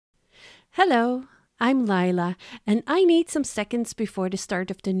Hello, I'm Lila, and I need some seconds before the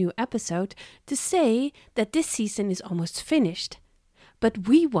start of the new episode to say that this season is almost finished. But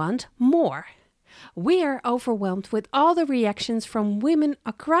we want more. We are overwhelmed with all the reactions from women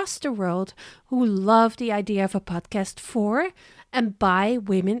across the world who love the idea of a podcast for and by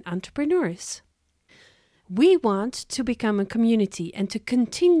women entrepreneurs. We want to become a community and to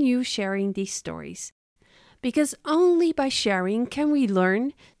continue sharing these stories. Because only by sharing can we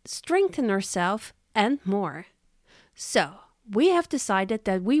learn, strengthen ourselves, and more. So, we have decided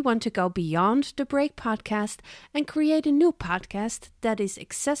that we want to go beyond the Break podcast and create a new podcast that is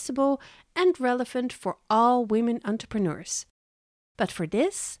accessible and relevant for all women entrepreneurs. But for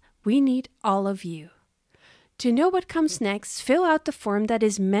this, we need all of you. To know what comes next, fill out the form that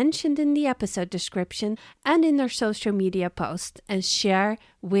is mentioned in the episode description and in our social media post and share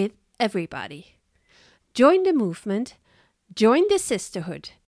with everybody. Join the movement, join the sisterhood.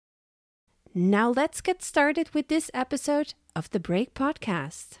 Now let's get started with this episode of the Break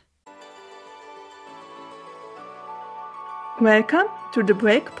Podcast. Welcome to the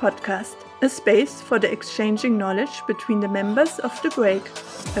Break Podcast, a space for the exchanging knowledge between the members of the Break,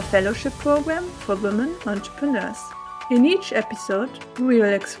 a fellowship program for women entrepreneurs. In each episode, we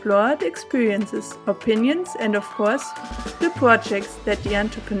will explore the experiences, opinions, and of course, the projects that the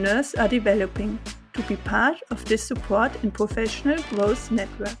entrepreneurs are developing to be part of this support and professional growth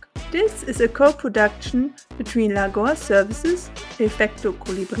network. This is a co-production between Lagor Services, Effecto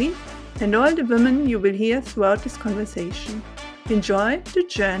Colibri, and all the women you will hear throughout this conversation. Enjoy the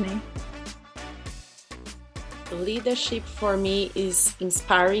journey. Leadership for me is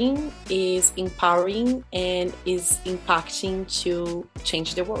inspiring, is empowering, and is impacting to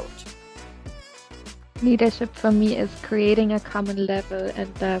change the world. Leadership for me is creating a common level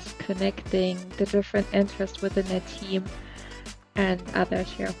and thus connecting the different interests within a team and other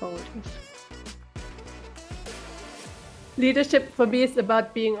shareholders. Leadership for me is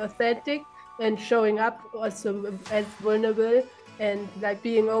about being authentic and showing up also as vulnerable and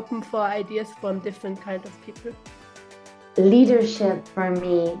being open for ideas from different kinds of people. Leadership for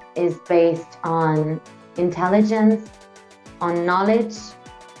me is based on intelligence, on knowledge,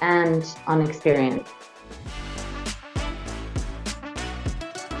 and on experience.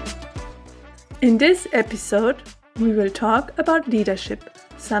 In this episode, we will talk about leadership,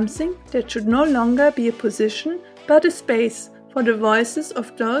 something that should no longer be a position but a space for the voices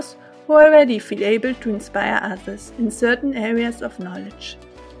of those who already feel able to inspire others in certain areas of knowledge.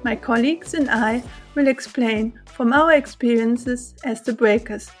 My colleagues and I will explain from our experiences as the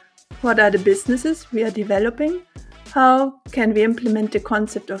breakers what are the businesses we are developing, how can we implement the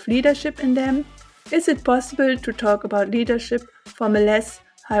concept of leadership in them, is it possible to talk about leadership from a less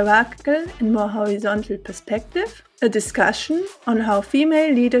hierarchical and more horizontal perspective, a discussion on how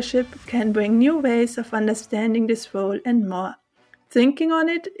female leadership can bring new ways of understanding this role and more, thinking on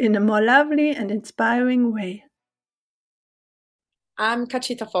it in a more lovely and inspiring way. I'm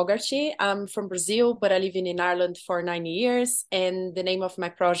Cachita Fogarty. I'm from Brazil, but I live in Ireland for 9 years, and the name of my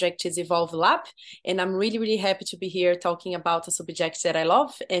project is Evolve Lab, and I'm really happy to be here talking about a subject that I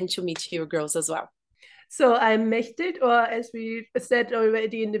love and to meet you girls as well. So I'm Mechthild, or as we said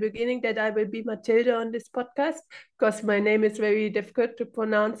already in the beginning, that I will be Mathilde on this podcast because my name is very difficult to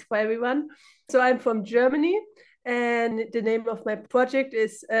pronounce for everyone. So I'm from Germany, and the name of my project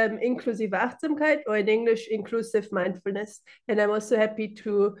is Inklusive Achtsamkeit, or in English, Inclusive Mindfulness. And I'm also happy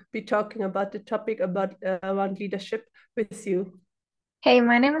to be talking about the topic around leadership with you. Hey,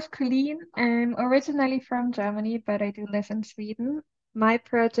 my name is Colleen. I'm originally from Germany, but I do live in Sweden. My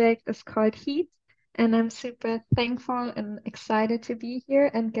project is called Heat. And I'm super thankful and excited to be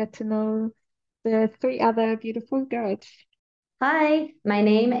here and get to know the three other beautiful girls. Hi, my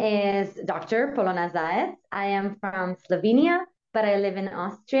name is Dr. Polona Zajec. I am from Slovenia, but I live in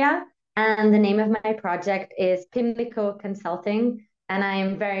Austria. And the name of my project is Pimlico Consulting. And I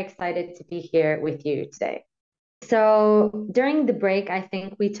am very excited to be here with you today. So during the break, I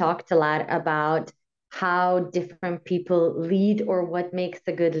think we talked a lot about how different people lead or what makes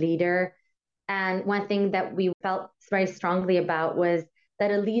a good leader. And one thing that we felt very strongly about was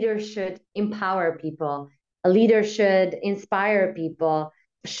that a leader should empower people. A leader should inspire people,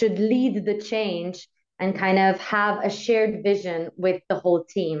 should lead the change and kind of have a shared vision with the whole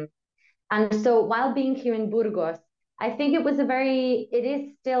team. And so while being here in Burgos, I think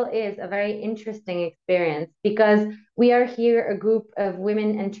still is a very interesting experience because we are here a group of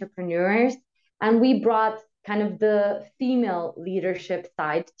women entrepreneurs and we brought kind of the female leadership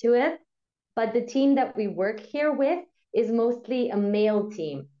side to it. But the team that we work here with is mostly a male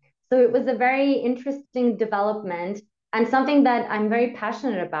team. So it was a very interesting development and something that I'm very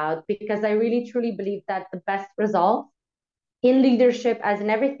passionate about, because I really truly believe that the best results in leadership, as in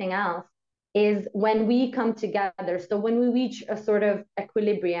everything else, is when we come together. So when we reach a sort of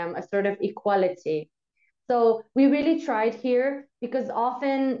equilibrium, a sort of equality. So we really tried here, because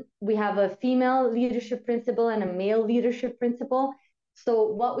often we have a female leadership principle and a male leadership principle. So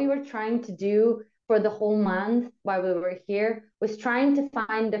what we were trying to do for the whole month while we were here was trying to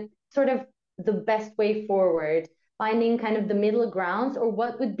find the sort of the best way forward, finding kind of the middle grounds, or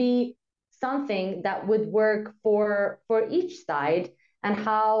what would be something that would work for each side, and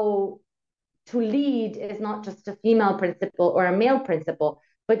how to lead is not just a female principle or a male principle,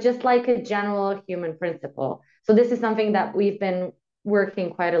 but just like a general human principle. So this is something that we've been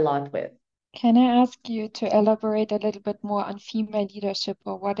working quite a lot with. Can I ask you to elaborate a little bit more on female leadership,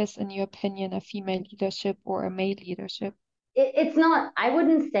 or what is, in your opinion, a female leadership or a male leadership? It's not, I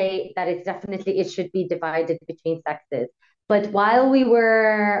wouldn't say that it should be divided between sexes. But while we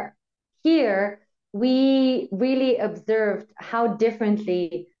were here, we really observed how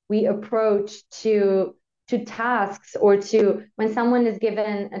differently we approach to tasks, or to when someone is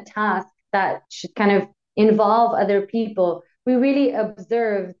given a task that should kind of involve other people. We really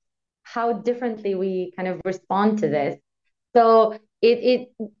observed how differently we kind of respond to this. So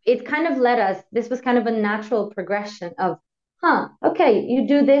it kind of led us, this was kind of a natural progression of, okay, you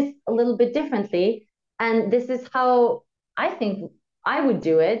do this a little bit differently, and this is how I think I would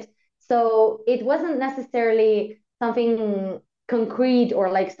do it. So it wasn't necessarily something concrete,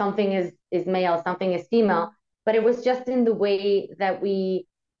 or like something is male, something is female, but it was just in the way that we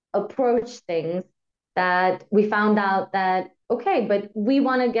approach things that we found out that, okay, but we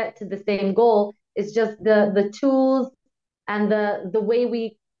want to get to the same goal. It's just the tools and the way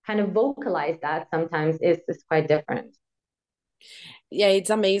we kind of vocalize that sometimes is quite different. Yeah, it's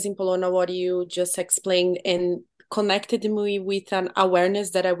amazing, Polona, what you just explained, and connected me with an awareness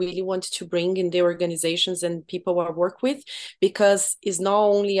that I really want to bring in the organizations and people I work with, because it's not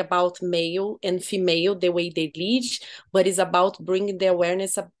only about male and female, the way they lead, but it's about bringing the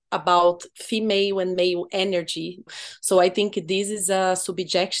awareness about female and male energy. So I think this is a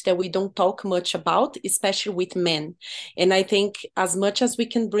subject that we don't talk much about, especially with men. And I think as much as we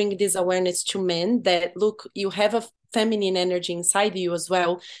can bring this awareness to men, that look, you have a feminine energy inside you as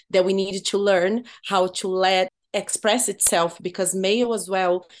well, that we need to learn how to let express itself, because male as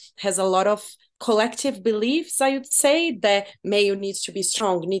well has a lot of collective beliefs, I would say, that male needs to be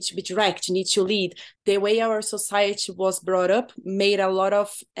strong, needs to be direct, needs to lead. The way our society was brought up made a lot of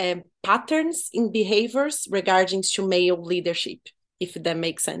patterns in behaviors regarding to male leadership, if that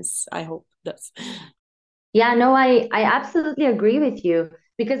makes sense. I hope it does. Yeah, no, I absolutely agree with you,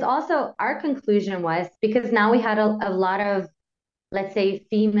 because also our conclusion was, because now we had a lot of, let's say,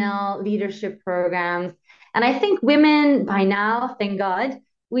 female leadership programs. And I think women by now, thank God,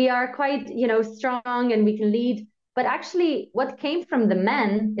 we are quite, strong and we can lead. But actually what came from the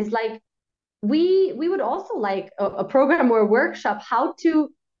men is like, we would also like a program or a workshop, how to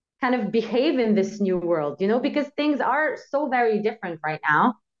kind of behave in this new world, because things are so very different right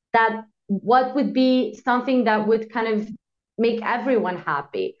now, that what would be something that would kind of make everyone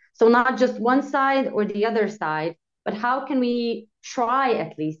happy. So not just one side or the other side, but how can we try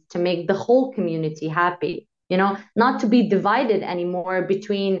at least to make the whole community happy, not to be divided anymore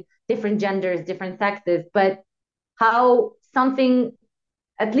between different genders, different sexes, but how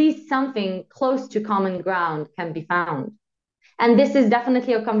at least something close to common ground can be found. And this is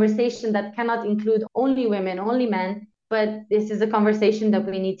definitely a conversation that cannot include only women, only men, but this is a conversation that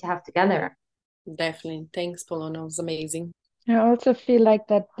we need to have together. Definitely. Thanks, Polona. It was amazing. I also feel like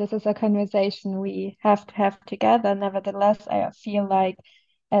that this is a conversation we have to have together. Nevertheless, I feel like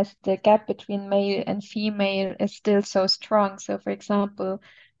as the gap between male and female is still so strong. So, for example,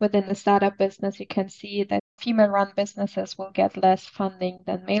 within the startup business, you can see that female-run businesses will get less funding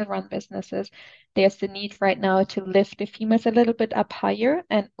than male-run businesses. There's the need right now to lift the females a little bit up higher.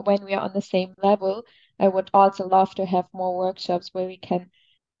 And when we are on the same level, I would also love to have more workshops where we can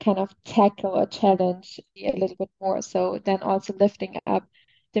kind of tackle or challenge a little bit more. So then also lifting up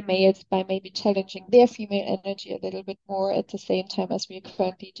the males by maybe challenging their female energy a little bit more, at the same time as we're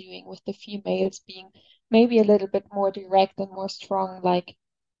currently doing with the females being maybe a little bit more direct and more strong like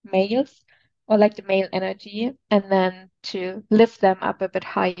males, or like the male energy, and then to lift them up a bit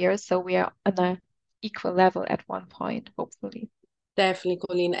higher so we are on an equal level at one point, hopefully. Definitely,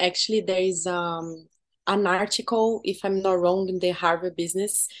 Colleen. Actually, there is an article, if I'm not wrong, in the Harvard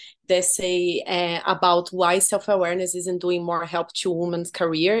Business that say about why self-awareness isn't doing more help to women's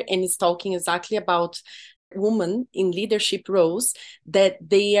career, and it's talking exactly about women in leadership roles that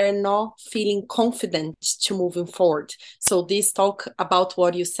they are not feeling confident to moving forward. So this talk about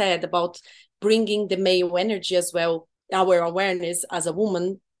what you said about bringing the male energy as well, our awareness as a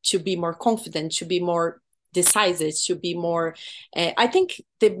woman, to be more confident, to be more decisive, to be more I think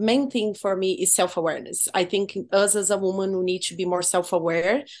the main thing for me is self-awareness. I think us as a woman, we need to be more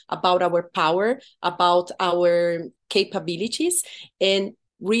self-aware about our power, about our capabilities, and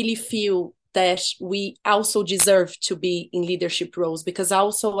really feel that we also deserve to be in leadership roles. Because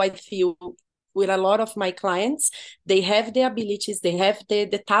also I feel with a lot of my clients, they have the abilities, they have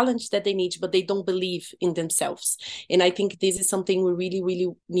the talent that they need, but they don't believe in themselves. And I think this is something we really, really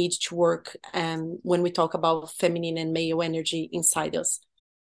need to work when we talk about feminine and male energy inside us.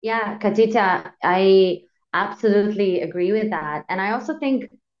 Yeah, Katita, I absolutely agree with that. And I also think,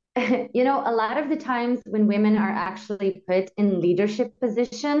 a lot of the times when women are actually put in leadership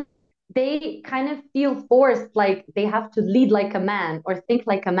position, they kind of feel forced, like they have to lead like a man or think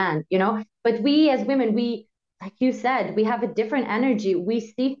like a man. But we as women, like you said, we have a different energy. We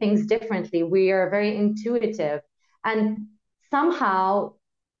see things differently. We are very intuitive. And somehow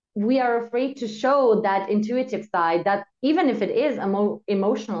we are afraid to show that intuitive side, that even if it is a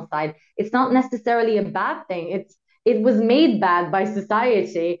emotional side, it's not necessarily a bad thing. It was made bad by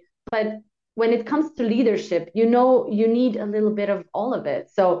society. But when it comes to leadership, you need a little bit of all of it.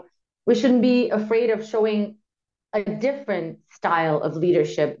 So we shouldn't be afraid of showing a different style of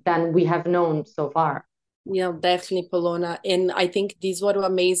leadership than we have known so far. Yeah, definitely, Polona. And I think this is what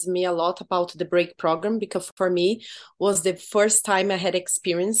amazed me a lot about the Break program, because for me was the first time I had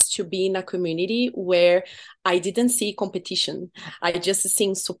experience to be in a community where I didn't see competition. I just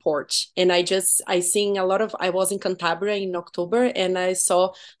seen support. And I seen I was in Cantabria in October, and I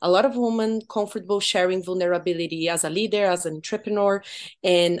saw a lot of women comfortable sharing vulnerability as a leader, as an entrepreneur.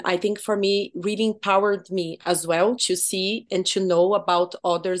 And I think for me, really empowered me as well to see and to know about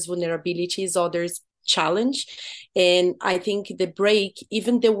others' vulnerabilities, others' challenge. And I think the break,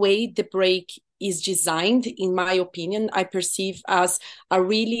 even the way the break is designed, in my opinion, I perceive as a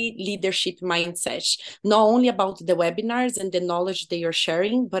really leadership mindset, not only about the webinars and the knowledge they are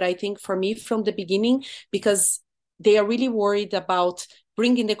sharing, but I think for me from the beginning, because they are really worried about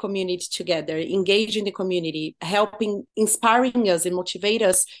bringing the community together, engaging the community, helping, inspiring us and motivate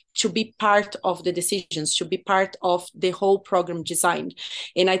us to be part of the decisions, to be part of the whole program design.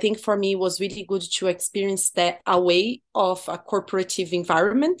 And I think for me, it was really good to experience that away of a corporative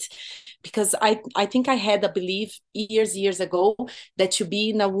environment, because I think I had a belief years ago that to be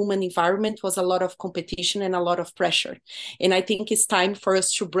in a woman environment was a lot of competition and a lot of pressure. And I think it's time for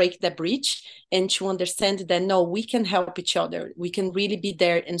us to break that bridge and to understand that, no, we can help each other. We can really be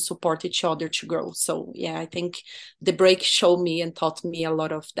there and support each other to grow. So yeah, I think the break showed me and taught me a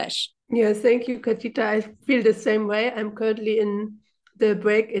lot of that. Yes, thank you, Katita. I feel the same way. I'm currently in the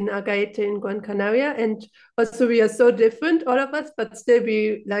break in Agaete in Gran Canaria. And also we are so different, all of us, but still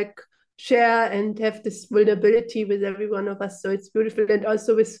we like share and have this vulnerability with every one of us. So it's beautiful. And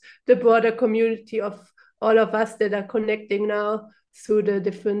also with the broader community of all of us that are connecting now through the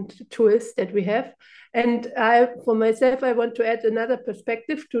different tools that we have. And for myself, I want to add another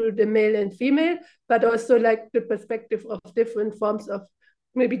perspective to the male and female, but also like the perspective of different forms of,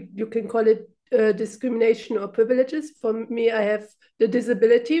 maybe you can call it discrimination or privileges. For me, I have the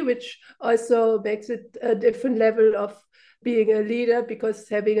disability, which also makes it a different level of being a leader, because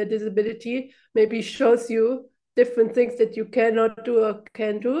having a disability maybe shows you different things that you cannot do or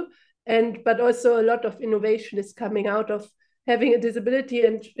can do. But also a lot of innovation is coming out of having a disability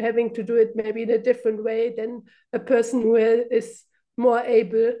and having to do it maybe in a different way than a person who is more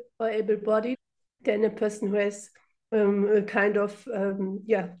able or able-bodied than a person who has a kind of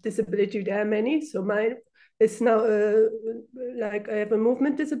disability. There are many. So mine is now like I have a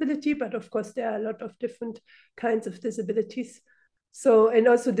movement disability, but of course there are a lot of different kinds of disabilities. So, and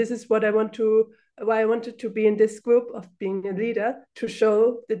also this is why I wanted to be in this group of being a leader, to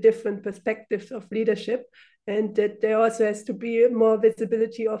show the different perspectives of leadership, and that there also has to be more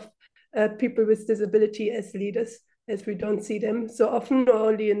visibility of people with disability as leaders, as we don't see them so often, or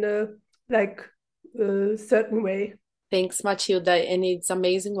only in a certain way. Thanks, Matilda. And it's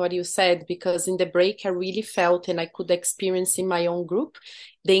amazing what you said, because in the break, I really felt, and I could experience in my own group,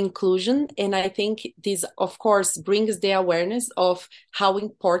 the inclusion. And I think this, of course, brings the awareness of how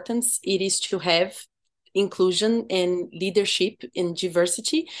important it is to have inclusion and leadership and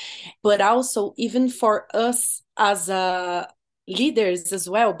diversity, but also even for us as leaders as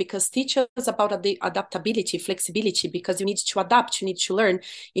well, because teach us about the adaptability, flexibility, because you need to adapt, you need to learn,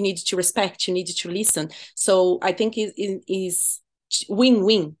 you need to respect, you need to listen. So I think it is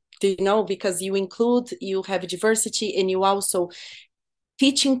win-win because you include, you have diversity, and you also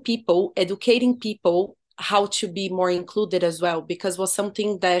teaching people, educating people how to be more included as well, because was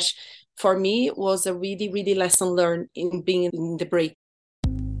something that for me was a really, really lesson learned in being in the break.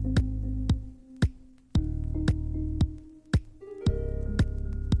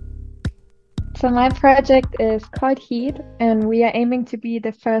 So my project is called Heat, and we are aiming to be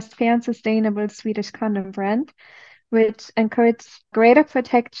the first fair and sustainable Swedish condom brand, which encourages greater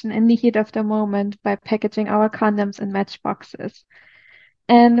protection in the heat of the moment by packaging our condoms in matchboxes.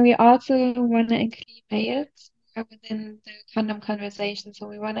 And we also want to include males within the condom conversation. So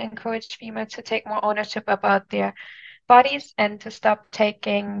we want to encourage females to take more ownership about their bodies and to stop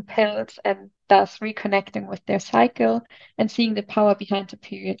taking pills and thus reconnecting with their cycle and seeing the power behind the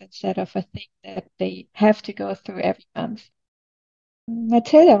period instead of a thing that they have to go through every month.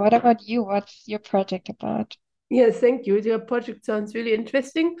 Matilda, what about you? What's your project about? Yes, thank you. Your project sounds really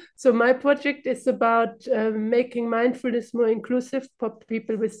interesting. So my project is about making mindfulness more inclusive for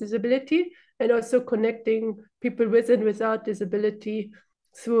people with disability and also connecting people with and without disability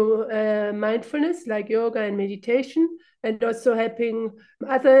through mindfulness like yoga and meditation, and also helping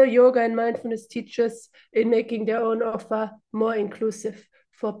other yoga and mindfulness teachers in making their own offer more inclusive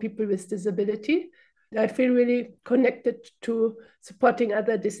for people with disability. I feel really connected to supporting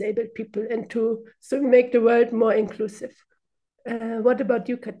other disabled people and to make the world more inclusive. What about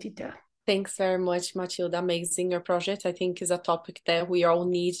you, Katita? Thanks very much, Matilda. Amazing, your project. I think is a topic that we all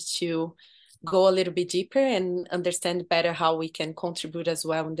need to go a little bit deeper and understand better how we can contribute as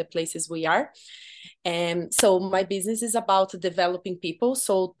well in the places we are. And so my business is about developing people.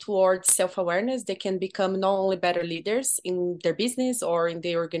 So towards self-awareness, they can become not only better leaders in their business or in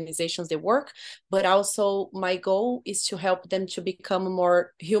the organizations they work, but also my goal is to help them to become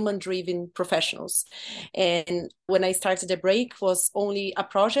more human-driven professionals. And when I started the break was only a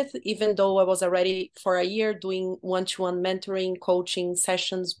project, even though I was already for a year doing one-to-one mentoring, coaching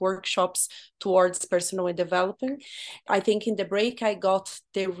sessions, workshops towards personal development. I think in the break, I got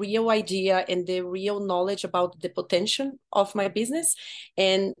the real idea and the real knowledge about the potential of my business.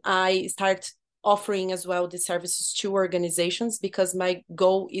 And I start offering as well the services to organizations because my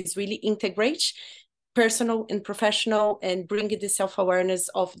goal is really integrate personal and professional and bringing the self-awareness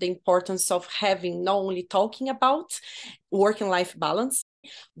of the importance of having not only talking about work and life balance,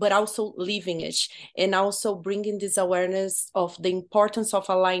 but also living it, and also bringing this awareness of the importance of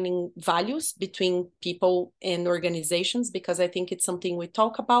aligning values between people and organizations, because I think it's something we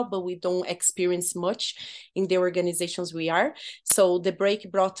talk about, but we don't experience much in the organizations we are. So the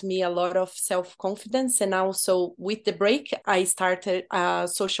break brought me a lot of self-confidence, and also with the break, I started a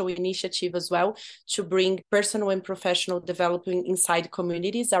social initiative as well to bring personal and professional development inside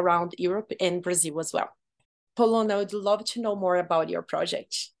communities around Europe and Brazil as well. Polona, I would love to know more about your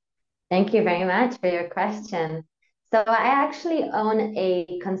project. Thank you very much for your question. So I actually own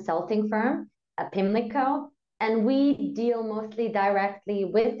a consulting firm, a Pimlico, and we deal mostly directly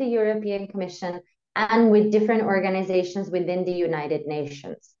with the European Commission and with different organizations within the United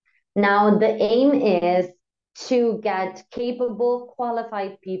Nations. Now, the aim is to get capable,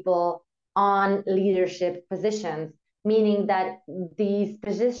 qualified people on leadership positions, meaning that these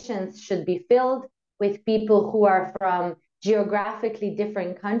positions should be filled with people who are from geographically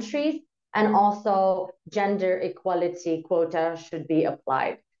different countries, and also gender equality quota should be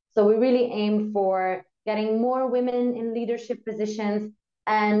applied. So we really aim for getting more women in leadership positions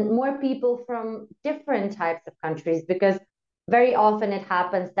and more people from different types of countries, because very often it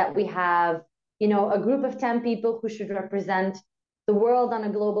happens that we have, a group of 10 people who should represent the world on a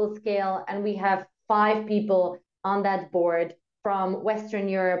global scale, and we have 5 people on that board from Western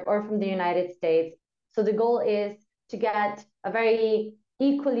Europe or from the United States. So the goal is to get a very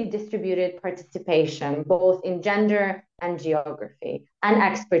equally distributed participation, both in gender and geography and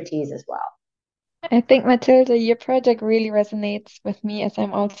expertise as well. I think, Matilda, your project really resonates with me as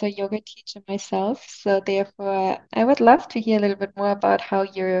I'm also a yoga teacher myself. So therefore, I would love to hear a little bit more about how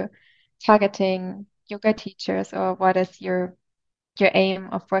you're targeting yoga teachers, or what is your aim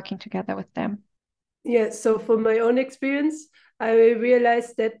of working together with them. Yeah, so from my own experience, I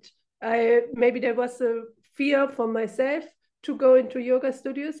realized that maybe there was a fear for myself to go into yoga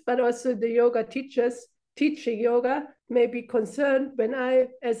studios, but also the yoga teachers teaching yoga may be concerned when I,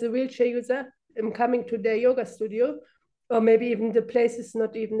 as a wheelchair user, am coming to their yoga studio, or maybe even the place is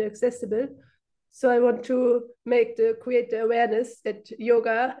not even accessible. So I want to create the awareness that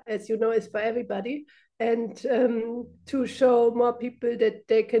yoga, as you know, is for everybody, and to show more people that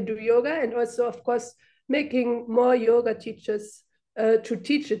they can do yoga, and also, of course, making more yoga teachers to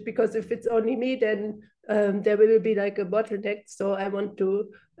teach it, because if it's only me, then there will be like a bottleneck. So I want to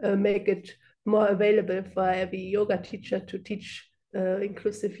make it more available for every yoga teacher to teach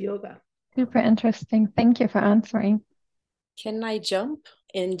inclusive yoga. Super interesting. Thank you for answering. Can I jump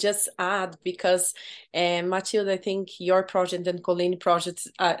and just add, because Matilde, I think your project and Colleen project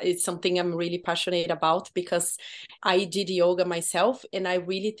is something I'm really passionate about, because I did yoga myself and I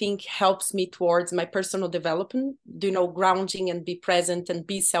really think helps me towards my personal development, grounding and be present and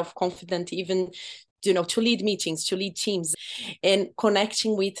be self-confident, even to lead meetings, to lead teams. And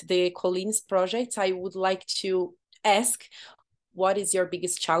connecting with the Colleen's project, I would like to ask, what is your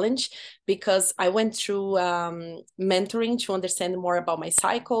biggest challenge? Because I went through mentoring to understand more about my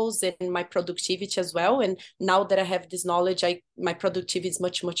cycles and my productivity as well. And now that I have this knowledge, my productivity is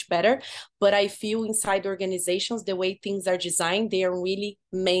much, much better. But I feel inside organizations, the way things are designed, they are really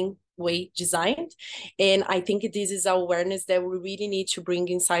main way designed. And I think this is awareness that we really need to bring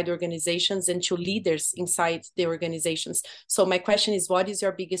inside organizations and to leaders inside the organizations. So my question is, what is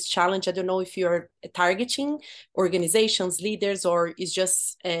your biggest challenge? I don't know if you're targeting organizations, leaders, or is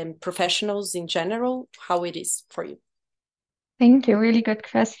just professionals in general, how it is for you. Thank you. Really good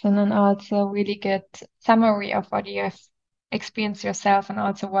question, and also really good summary of what you have experienced yourself and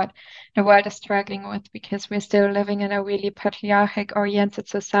also what the world is struggling with, because we're still living in a really patriarchic oriented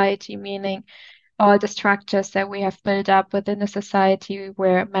society, meaning all the structures that we have built up within a society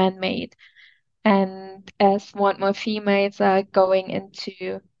were man-made. And as more and more females are going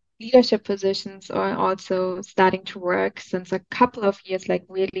into leadership positions or also starting to work since a couple of years, like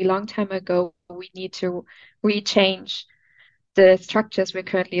really long time ago, we need to rechange the structures we're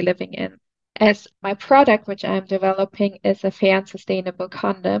currently living in. As my product, which I'm developing, is a fair and sustainable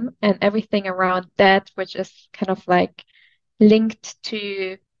condom, and everything around that, which is kind of like linked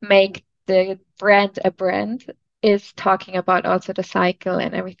to make the brand a brand, is talking about also the cycle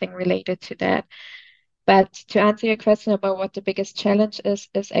and everything related to that. But to answer your question about what the biggest challenge is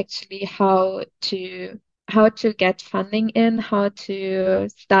actually how to get funding in, how to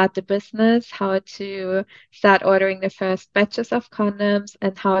start the business, how to start ordering the first batches of condoms,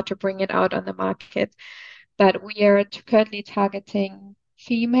 and how to bring it out on the market. But we are currently targeting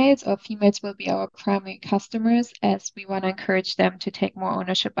females, or females will be our primary customers, as we want to encourage them to take more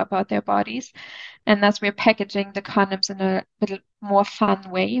ownership about their bodies. And thus we're packaging the condoms in a little more fun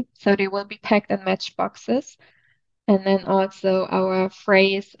way. So they will be packed in match boxes. And then also our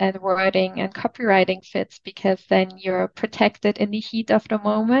phrase and wording and copywriting fits, because then you're protected in the heat of the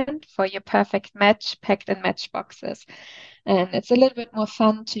moment for your perfect match packed in match boxes. And it's a little bit more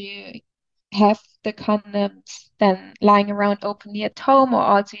fun to have the condoms then lying around openly at home, or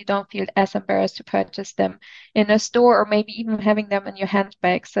also you don't feel as embarrassed to purchase them in a store, or maybe even having them in your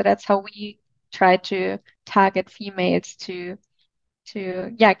handbag. So that's how we try to target females to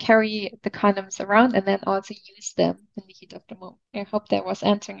carry the condoms around and then also use them in the heat of the moment. I hope that was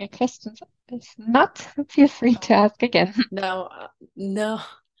answering your questions. If not, feel free to ask again. No,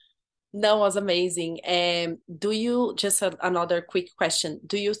 that was amazing. Do you, just another quick question,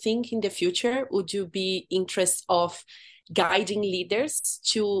 do you think in the future, would you be interested of guiding leaders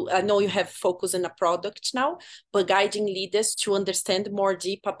to, I know you have focus on a product now, but guiding leaders to understand more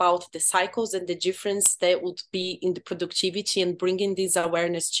deep about the cycles and the difference that would be in the productivity and bringing this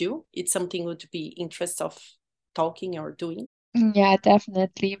awareness to? It's something would be interest of talking or doing? Yeah,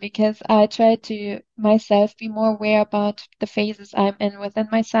 definitely, because I try to myself be more aware about the phases I'm in within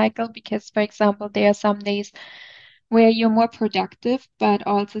my cycle, because, for example, there are some days where you're more productive, but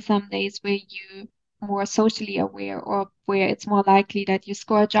also some days where you more socially aware, or where it's more likely that you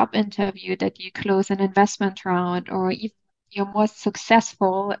score a job interview, that you close an investment round, or even you're more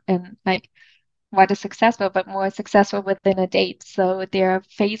successful in like what is successful, but more successful within a date. So there are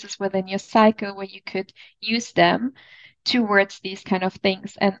phases within your cycle where you could use them towards these kind of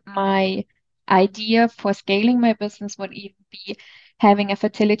things. And my idea for scaling my business would even be having a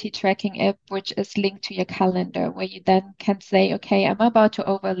fertility tracking app which is linked to your calendar, where you then can say, okay, I'm about to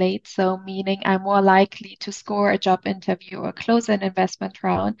ovulate, so meaning I'm more likely to score a job interview or close an investment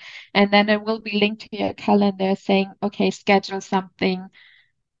round. And then it will be linked to your calendar saying, okay, schedule something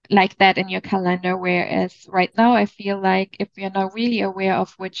like that in your calendar. Whereas right now, I feel like if you're not really aware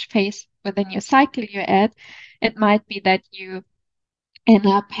of which phase within your cycle you're at, it might be that you end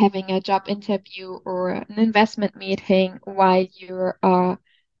up having a job interview or an investment meeting while you are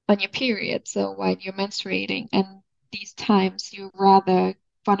on your period, so while you're menstruating. And these times you rather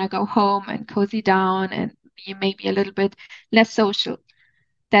want to go home and cozy down and be maybe a little bit less social.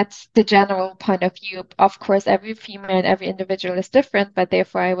 That's the general point of view. Of course, every female and every individual is different, but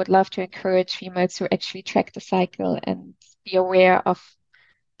therefore I would love to encourage females to actually track the cycle and be aware of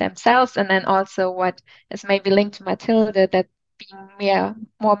themselves. And then also what is maybe linked to Matilda, that being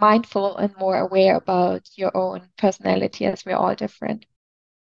more mindful and more aware about your own personality, as we're all different.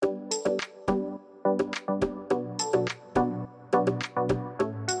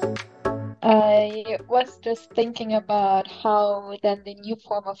 I was just thinking about how then the new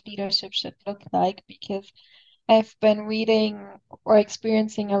form of leadership should look like, because I've been reading or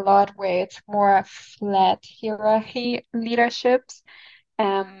experiencing a lot where it's more flat hierarchy leaderships.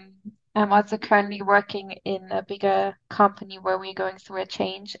 I'm also currently working in a bigger company where we're going through a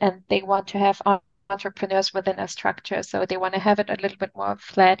change, and they want to have entrepreneurs within a structure. So they want to have it a little bit more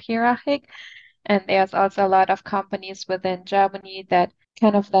flat hierarchic. And there's also a lot of companies within Germany that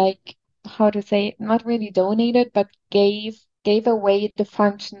kind of like, how to say, not really donated, but gave away the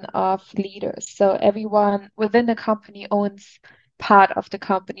function of leaders. So everyone within the company owns part of the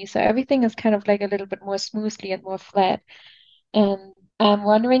company. So everything is kind of like a little bit more smoothly and more flat. And I'm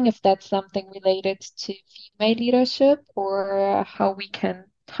wondering if that's something related to female leadership, or how we can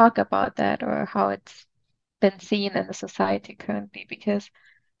talk about that, or how it's been seen in the society currently. Because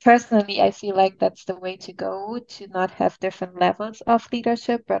personally, I feel like that's the way to go, to not have different levels of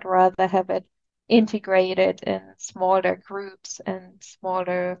leadership, but rather have it integrated in smaller groups and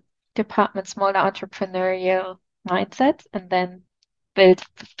smaller departments, smaller entrepreneurial mindsets, and then build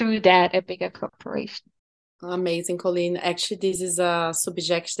through that a bigger corporation. Amazing, Colleen. Actually, this is a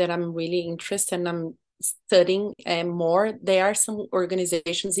subject that I'm really interested in. I'm studying more. There are some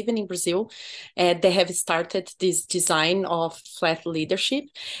organizations, even in Brazil, they have started this design of flat leadership.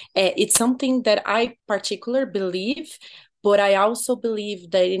 It's something that I particularly believe, but I also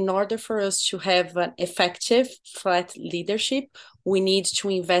believe that in order for us to have an effective flat leadership, we need to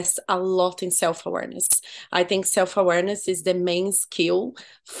invest a lot in self-awareness. I think self-awareness is the main skill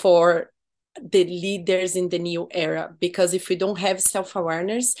for the leaders in the new era, because if we don't have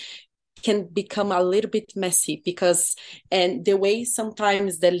self-awareness, can become a little bit messy, because and the way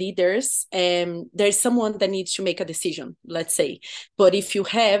sometimes the leaders there's someone that needs to make a decision, let's say, but if you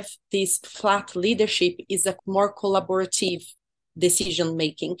have this flat leadership, is a more collaborative decision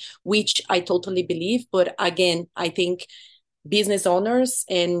making, which I totally believe. But again, I think business owners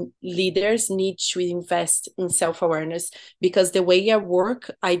and leaders need to invest in self-awareness, because the way I work,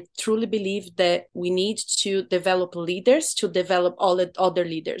 I truly believe that we need to develop leaders to develop all the other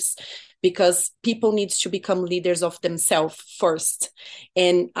leaders, because people need to become leaders of themselves first,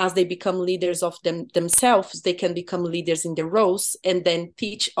 and as they become leaders of themselves, they can become leaders in their roles and then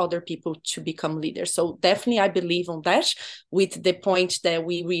teach other people to become leaders. So definitely I believe on that, with the point that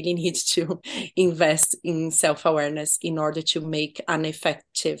we really need to invest in self-awareness in order to make an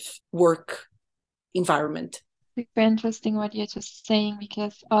effective work environment. Super interesting what you're just saying,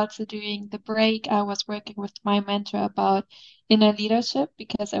 because also during the break, I was working with my mentor about inner leadership,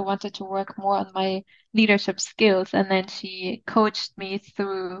 because I wanted to work more on my leadership skills. And then she coached me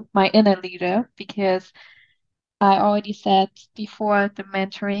through my inner leader, because I already said before the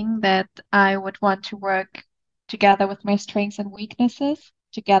mentoring that I would want to work together with my strengths and weaknesses,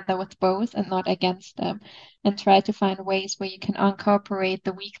 together with both and not against them, and try to find ways where you can incorporate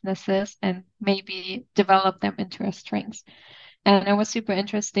the weaknesses and maybe develop them into a strengths. And it was super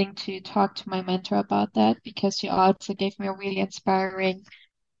interesting to talk to my mentor about that, because she also gave me a really inspiring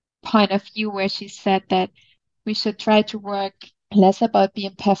point of view, where she said that we should try to work less about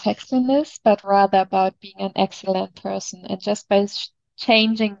being perfectionists, but rather about being an excellent person. And just by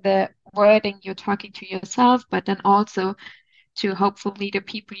changing the wording, you're talking to yourself, but then also to hopefully the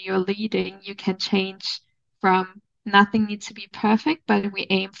people you're leading, you can change from nothing needs to be perfect, but we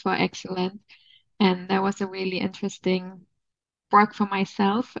aim for excellence. And that was a really interesting work for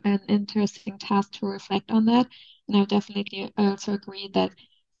myself, an interesting task to reflect on that. And I definitely also agree that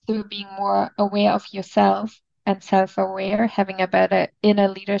through being more aware of yourself and self-aware, having a better inner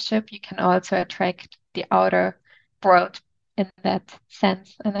leadership, you can also attract the outer world in that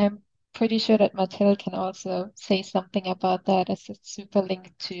sense. And I'm pretty sure that Mathilde can also say something about that, as it's super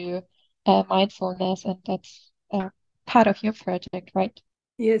linked to mindfulness, and that's part of your project, right?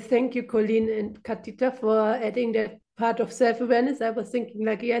 Yes, thank you, Colleen and Katita, for adding that part of self-awareness. I was thinking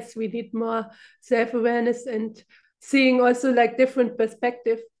like, yes, we need more self-awareness and seeing also like different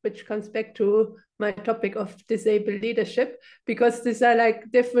perspective, which comes back to my topic of disabled leadership, because these are like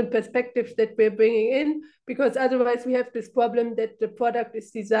different perspectives that we're bringing in, because otherwise we have this problem that the product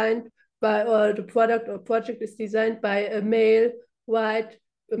is designed by, or the product or project is designed by a male, white,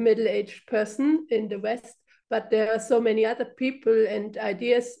 middle-aged person in the West. But there are so many other people and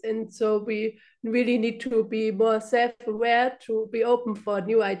ideas, and so we really need to be more self-aware, to be open for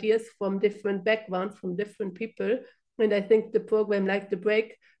new ideas from different backgrounds, from different people, And I think the program like The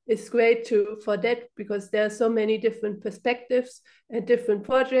Break is great for that, because there are so many different perspectives and different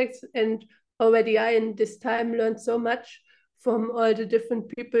projects. And already I, in this time, learned so much from all the different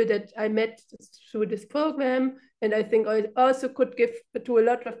people that I met through this program. And I think I also could give to a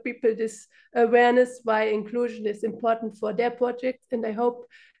lot of people this awareness why inclusion is important for their projects. And I hope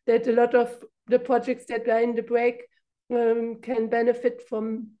that a lot of the projects that are in The Break can benefit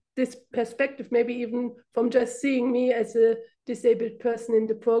from this perspective, maybe even from just seeing me as a disabled person in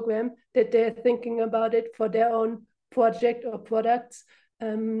the program, that they're thinking about it for their own project or products.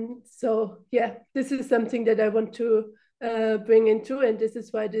 So yeah, this is something that I want to bring into, and this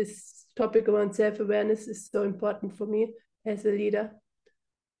is why this topic around self-awareness is so important for me as a leader.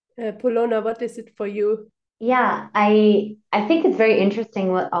 Polona, what is it for you? Yeah, I think it's very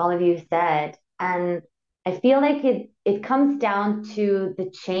interesting what all of you said, and I feel like it comes down to the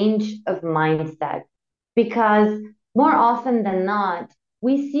change of mindset, because more often than not,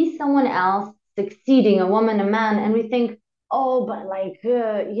 we see someone else succeeding, a woman, a man, and we think, oh, but like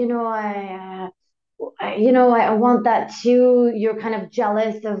I want that too. You're kind of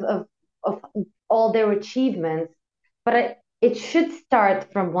jealous of all their achievements, but it should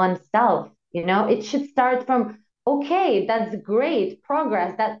start from oneself. It should start from, okay, that's great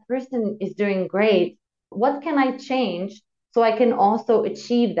progress. That person is doing great. What can I change so I can also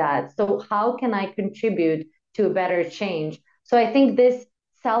achieve that? So how can I contribute to a better change? So I think this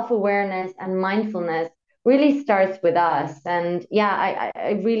self-awareness and mindfulness really starts with us. And yeah,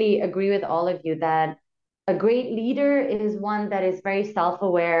 I really agree with all of you that a great leader is one that is very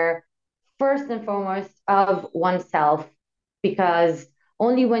self-aware, first and foremost, of oneself, because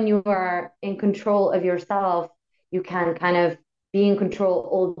only when you are in control of yourself, you can kind of be in control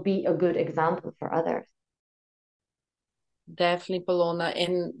or be a good example for others. Definitely, Polona.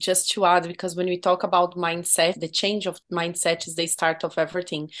 And just to add, because when we talk about mindset, the change of mindset is the start of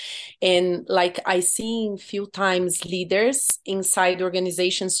everything. And like I see few times leaders inside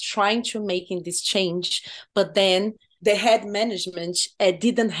organizations trying to making this change, but then the head management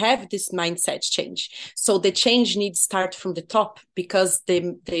didn't have this mindset change. So the change needs to start from the top, because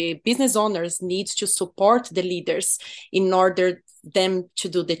the business owners need to support the leaders in order them to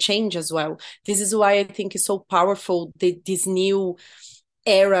do the change as well. This is why I think it's so powerful, this new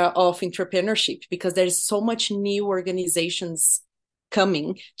era of entrepreneurship, because there's so much new organizations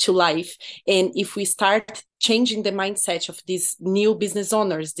coming to life. And if we start changing the mindset of these new business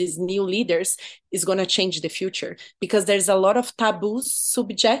owners, these new leaders, is going to change the future, because there's a lot of taboos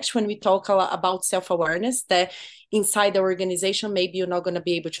subject when we talk about self-awareness, that inside the organization maybe you're not going to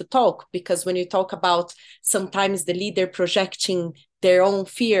be able to talk, because when you talk about sometimes the leader projecting their own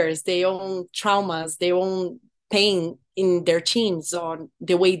fears, their own traumas, their own pain in their teams, or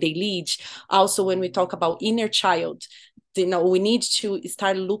the way they lead. Also, when we talk about inner child, we need to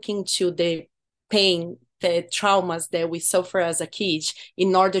start looking to the pain, the traumas that we suffer as a kid,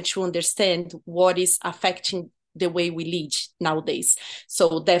 in order to understand what is affecting the way we lead nowadays.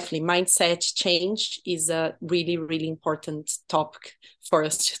 So definitely mindset change is a really, really important topic for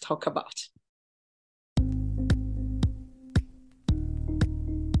us to talk about.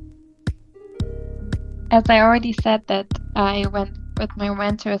 As I already said, that I went with my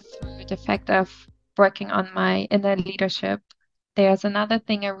mentor through the fact of working on my inner leadership. There's another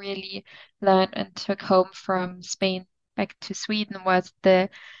thing I really learned and took home from Spain back to Sweden, was the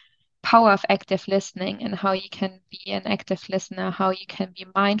power of active listening, and how you can be an active listener, how you can be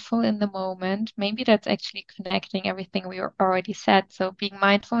mindful in the moment. Maybe that's actually connecting everything we already said. So being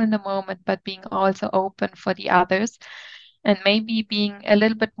mindful in the moment, but being also open for the others, and maybe being a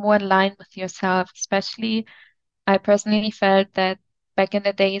little bit more in line with yourself. Especially, I personally felt that back in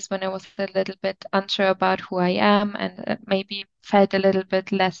the days when I was a little bit unsure about who I am, and maybe felt a little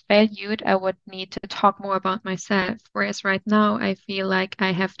bit less valued, I would need to talk more about myself. Whereas right now, I feel like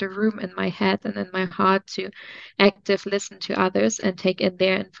I have the room in my head and in my heart to actively listen to others and take in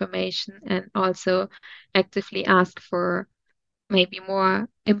their information, and also actively ask for maybe more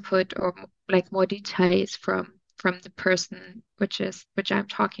input, or like more details from the person which I'm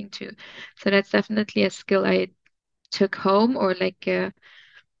talking to. So that's definitely a skill I took home, or like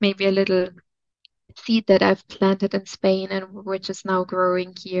maybe a little seed that I've planted in Spain, and which is now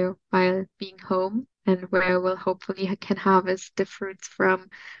growing here while being home, and where I will hopefully can harvest the fruits from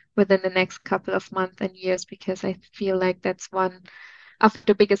within the next couple of months and years, because I feel like that's one of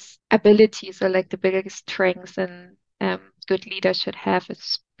the biggest abilities, or like the biggest strengths and good leaders should have,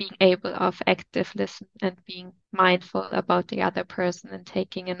 is being able of active listen and being mindful about the other person, and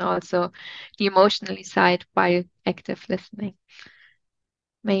taking in also the emotionally side by active listening.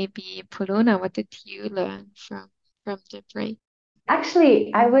 Maybe Polona, what did you learn from from the break?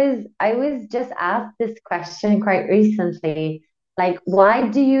 Actually, I was just asked this question quite recently, like, why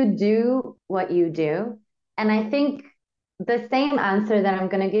do you do what you do? And I think the same answer that I'm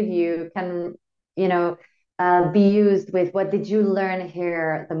going to give you can, you know, be used with what did you learn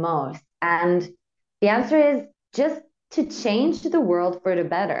here the most? And the answer is just to change the world for the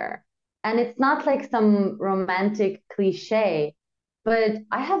better. And it's not like some romantic cliche, but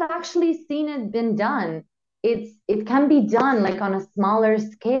I have actually seen it been done. It can be done like on a smaller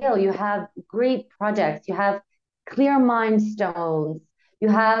scale. You have great projects, you have clear milestones, you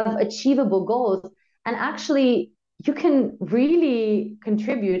have achievable goals, and actually you can really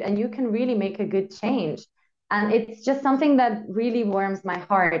contribute and you can really make a good change. And it's just something that really warms my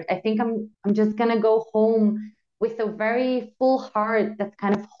heart. I think I'm just gonna go home with a very full heart that's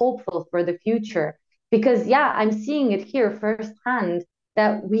kind of hopeful for the future. Because yeah, I'm seeing it here firsthand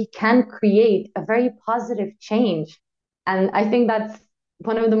that we can create a very positive change. And I think that's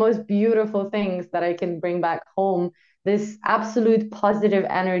one of the most beautiful things that I can bring back home, this absolute positive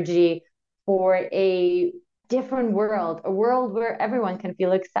energy for a different world, a world where everyone can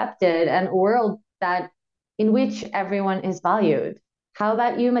feel accepted and a world that in which everyone is valued. How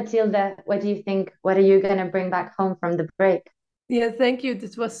about you, Matilda? What do you think? What are you going to bring back home from the break? Yeah, thank you.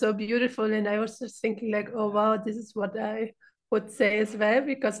 This was so beautiful. And I was just thinking like, oh, wow, this is what I would say as well,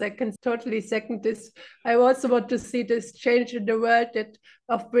 because I can totally second this. I also want to see this change in the world, that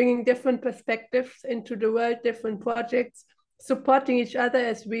of bringing different perspectives into the world, different projects, supporting each other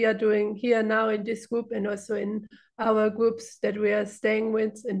as we are doing here now in this group and also in our groups that we are staying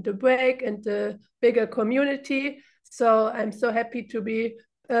with in the break and the bigger community. So I'm so happy to be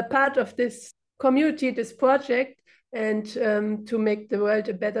a part of this community, this project, and to make the world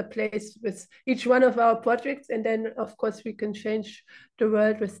a better place with each one of our projects. And then, of course, we can change the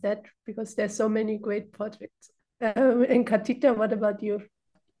world with that, because there's so many great projects. And Katita, what about you?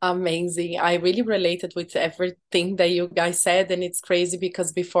 Amazing. I really related with everything that you guys said. And it's crazy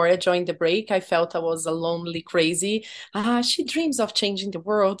because before I joined the break, I felt I was a lonely crazy. She dreams of changing the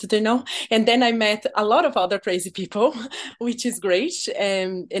world, you know? And then I met a lot of other crazy people, which is great.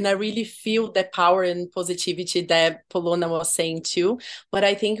 And I really feel the power and positivity that Polona was saying too. But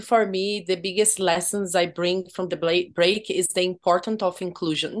I think for me, the biggest lessons I bring from the break is the importance of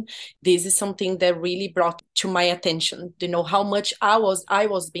inclusion. This is something that really brought to my attention, you know, how much I was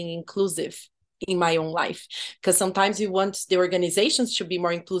being inclusive in my own life, because sometimes we want the organizations to be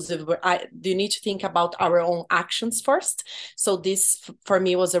more inclusive, but you need to think about our own actions first. So this for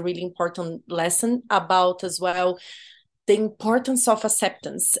me was a really important lesson about as well the importance of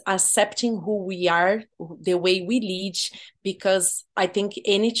accepting who we are, the way we lead, because I think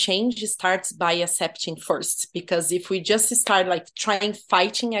any change starts by accepting first. Because if we just start like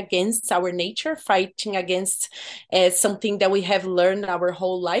fighting against our nature, fighting against something that we have learned our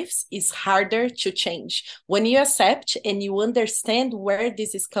whole lives, is harder to change. When you accept and you understand where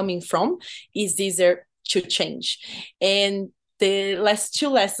this is coming from, is easier to change. And the last two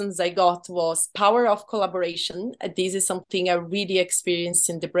lessons I got was power of collaboration. This is something I really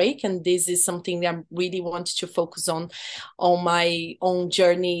experienced in the break, and this is something that I really want to focus on my own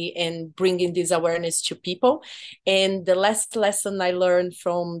journey and bringing this awareness to people. And the last lesson I learned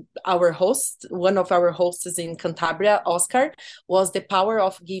from our host, one of our hosts in Cantabria, Oscar, was the power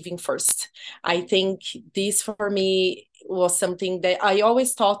of giving first. I think this for me was something that I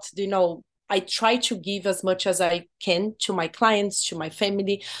always thought, you know, I try to give as much as I can to my clients, to my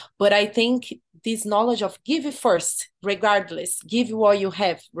family, but I think this knowledge of give it first, regardless, give what you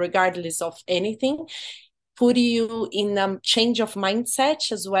have, regardless of anything, put you in a change of mindset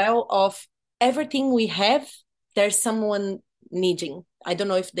as well of everything we have, there's someone needing. I don't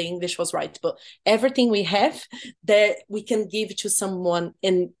know if the English was right, but everything we have that we can give to someone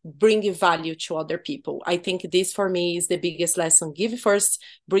and bring value to other people. I think this for me is the biggest lesson. Give first,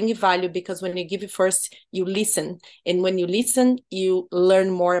 bring value, because when you give it first, you listen. And when you listen, you learn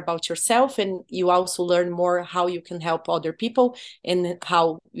more about yourself, and you also learn more how you can help other people and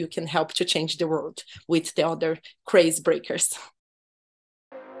how you can help to change the world with the other craze breakers.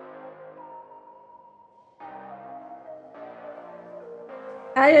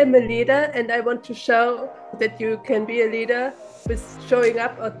 I am a leader, and I want to show that you can be a leader with showing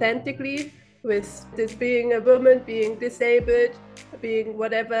up authentically, with this being a woman, being disabled, being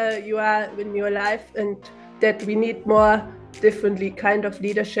whatever you are in your life, and that we need more differently kind of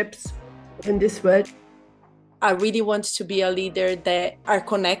leaderships in this world. I really want to be a leader that are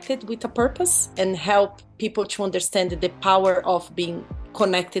connected with a purpose and help people to understand the power of being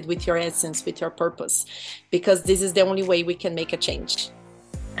connected with your essence, with your purpose, because this is the only way we can make a change.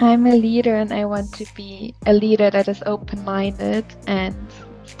 I'm a leader and I want to be a leader that is open-minded and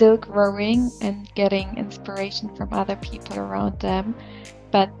still growing and getting inspiration from other people around them,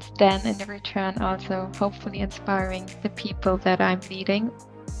 but then in return also hopefully inspiring the people that I'm leading.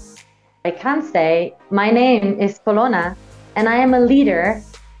 I can say my name is Polona and I am a leader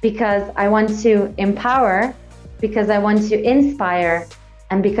because I want to empower, because I want to inspire,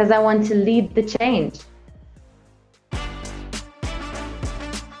 and because I want to lead the change.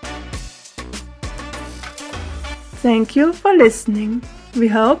 Thank you for listening. We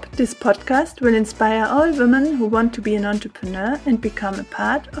hope this podcast will inspire all women who want to be an entrepreneur and become a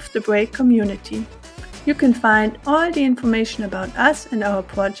part of the Break community. You can find all the information about us and our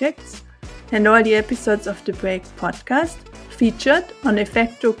projects and all the episodes of the Break podcast featured on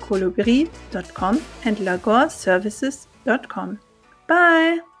effectocolibri.com and lagorservices.com.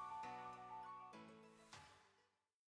 Bye!